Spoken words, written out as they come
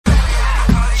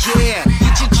Yeah,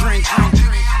 get your drink drunk.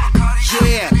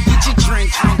 Yeah, get your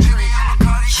drink drunk.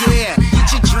 Yeah,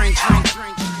 get your drink drunk.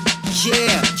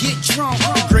 Yeah, get drunk.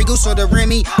 Grey Goose or the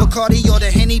Remy, Bacardi or the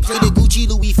Henny. Play the Gucci,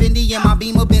 Louis, Fendi, and my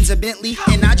Beamer, Benz, a Bentley.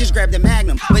 And I just grabbed the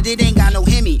Magnum, but it ain't got no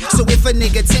Henny. So if a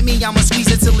nigga tempt me, I'ma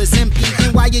squeeze it till it's empty.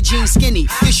 And why your jeans skinny?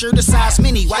 Your shirt a size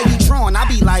mini. Why you drawn? I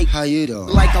be like, how you doing?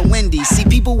 Like a Wendy. See,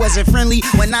 people wasn't friendly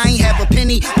when I ain't have a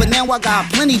penny. But now I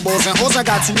got plenty balls and hoes, I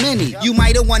got too many. You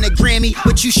might've won a Grammy,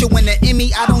 but you should win an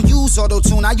Emmy. I don't use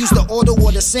auto-tune, I use the auto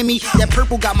or the semi. That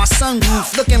purple got my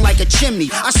sunroof looking like a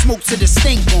chimney. I smoke to the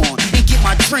stink on and get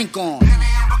my drink on.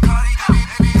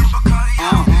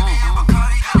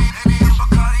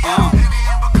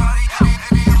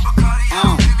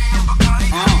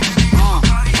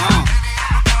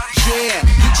 Yeah,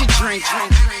 get your drink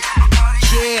drink.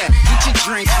 Yeah, get your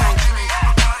drink drink.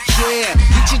 Yeah,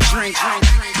 get your drink drink.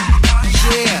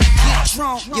 Yeah, get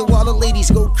drunk. Yo, all the ladies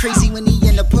go crazy when he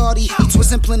in the party. He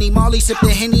twisting plenty Molly, sip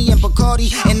the Henny and Bacardi.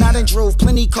 And I done drove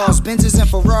plenty cars, Benzes and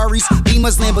Ferraris,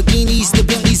 Beamers, Lamborghinis, the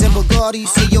Bentleys and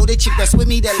Bugattis. Hey yo, the chick that's with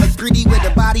me that look pretty with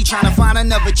the body, trying to find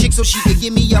another chick so she could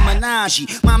give me a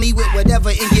menage. Mommy with whatever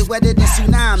and get wetter than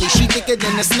tsunami. She thicker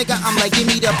than a snicker, I'm like, give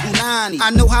me the punani.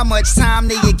 I know how much time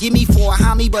they would give me for a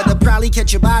homie, but they'll probably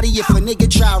catch a body if a nigga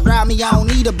try to rob me. I don't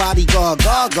need a bodyguard,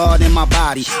 guard in my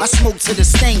body. I smoke to the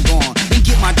stank on and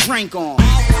get my drink on.